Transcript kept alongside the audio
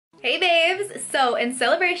Hey babes! So in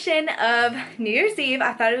celebration of New Year's Eve,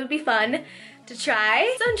 I thought it would be fun to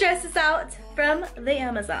try some dresses out from the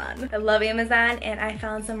Amazon. I love Amazon and I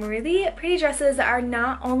found some really pretty dresses that are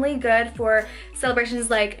not only good for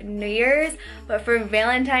celebrations like New Year's, but for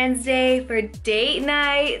Valentine's Day, for date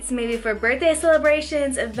nights, maybe for birthday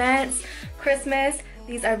celebrations, events, Christmas.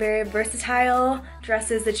 These are very versatile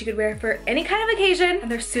dresses that you could wear for any kind of occasion,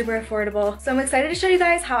 and they're super affordable. So I'm excited to show you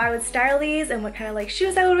guys how I would style these and what kind of like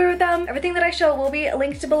shoes I would wear with them. Everything that I show will be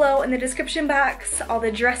linked below in the description box, all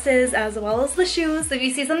the dresses as well as the shoes. So if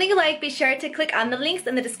you see something you like, be sure to click on the links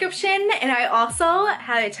in the description. And I also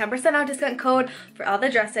have a 10% off discount code for all the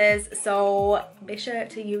dresses, so make sure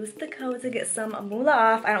to use the code to get some moolah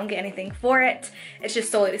off. I don't get anything for it. It's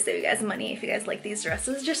just solely to save you guys money if you guys like these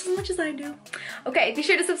dresses just as much as I do. Okay, be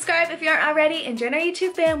sure to subscribe if you aren't already and join our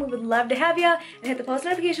YouTube fam. We would love to have you, and hit the post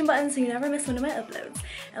notification button so you never miss one of my uploads.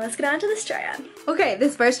 And let's get on to this try on. Okay,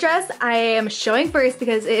 this first dress I am showing first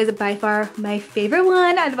because it is by far my favorite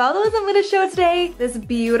one out of all those I'm going to show today. This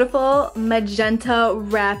beautiful magenta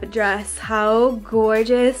wrap dress. How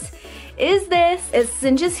gorgeous is this? It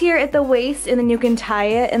cinches here at the waist and then you can tie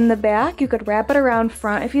it in the back. You could wrap it around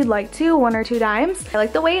front if you'd like to, 1 or 2 times. I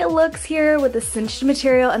like the way it looks here with the cinched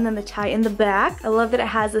material and then the tie in the back. I love that it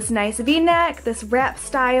has this nice V-neck, this wrap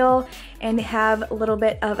style, and have a little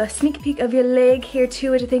bit of a sneak peek of your leg here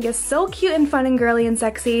too, which I think is so cute and fun and girly and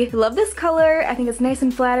sexy. I love this color. I think it's nice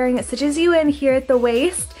and flattering. It stitches you in here at the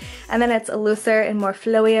waist, and then it's looser and more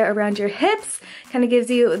flowy around your hips. Kind of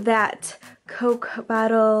gives you that Coke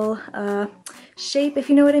bottle shape, if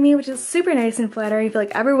you know what I mean, which is super nice and flattering. I feel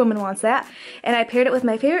like every woman wants that. And I paired it with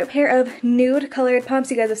my favorite pair of nude colored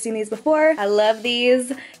pumps. You guys have seen these before. I love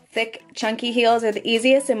these. Thick, chunky heels are the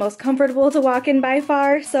easiest and most comfortable to walk in by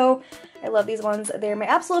far, so I love these ones. They're my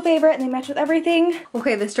absolute favorite and they match with everything.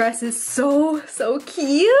 Okay, this dress is so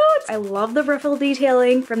cute. I love the ruffle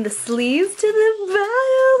detailing from the sleeves to the bottom.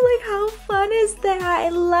 Like, how fun is that? I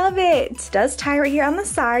love it. It does tie right here on the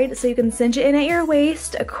side so you can cinch it in at your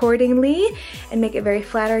waist accordingly and make it very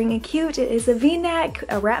flattering and cute. It is a V-neck,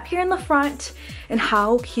 a wrap here in the front. And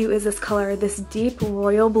how cute is this color? This deep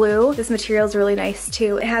royal blue. This material is really nice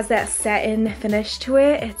too. It has that satin finish to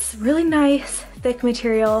it. It's really nice, thick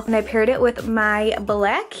material, and I paired it with my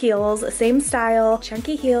black heels, same style,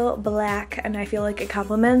 chunky heel, black, and I feel like it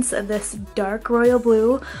complements this dark royal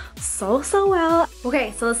blue so well.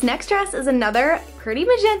 Okay, so this next dress is another pretty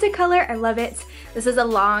magenta color. I love it. This is a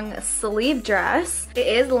long sleeve dress. It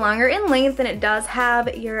is longer in length and it does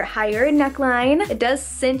have your higher neckline. It does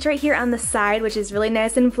cinch right here on the side, which is really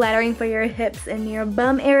nice and flattering for your hips and your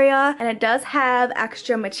bum area. And it does have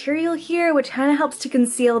extra material here, which kind of helps to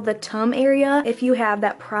conceal the tum area if you have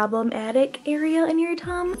that problematic area in your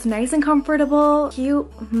tum. It's nice and comfortable,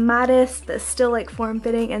 cute, modest, but still like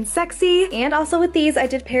form-fitting and sexy. And also with these, I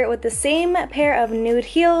did pair it with the same pair of nude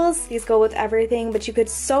heels. These go with everything, but you could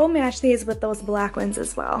so match these with those black ones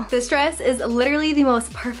as well. This dress is literally the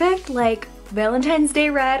most perfect like Valentine's Day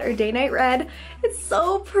red or day night red. It's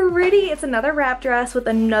so pretty. It's another wrap dress with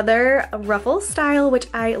another ruffle style, which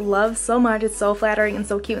I love so much. It's so flattering and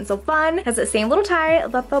so cute and so fun. It has the same little tie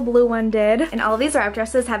that the blue one did. And all of these wrap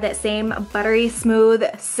dresses have that same buttery, smooth,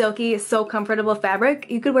 silky, so comfortable fabric.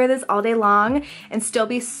 You could wear this all day long and still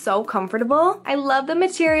be so comfortable. I love the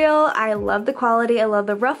material. I love the quality. I love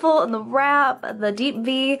the ruffle and the wrap, the deep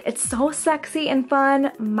V. It's so sexy and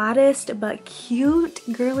fun, modest, but cute,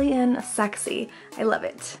 girly, and sexy. I love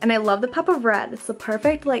it. And I love the pop of red. It's the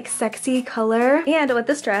perfect like sexy color. And with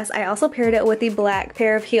this dress, I also paired it with the black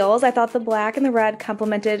pair of heels. I thought the black and the red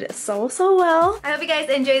complemented so well. I hope you guys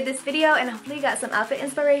enjoyed this video and hopefully you got some outfit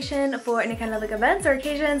inspiration for any kind of like events or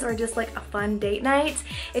occasions or just like a fun date night.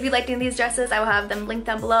 If you liked any of these dresses, I will have them linked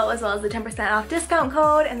down below as well as the 10% off discount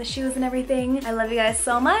code and the shoes and everything. I love you guys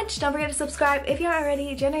so much. Don't forget to subscribe if you aren't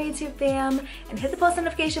already, join our YouTube fam, and hit the post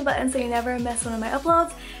notification button so you never miss one of my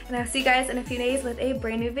uploads. And I'll see you guys in a few days with a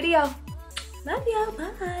brand new video. Love you,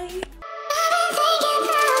 bye.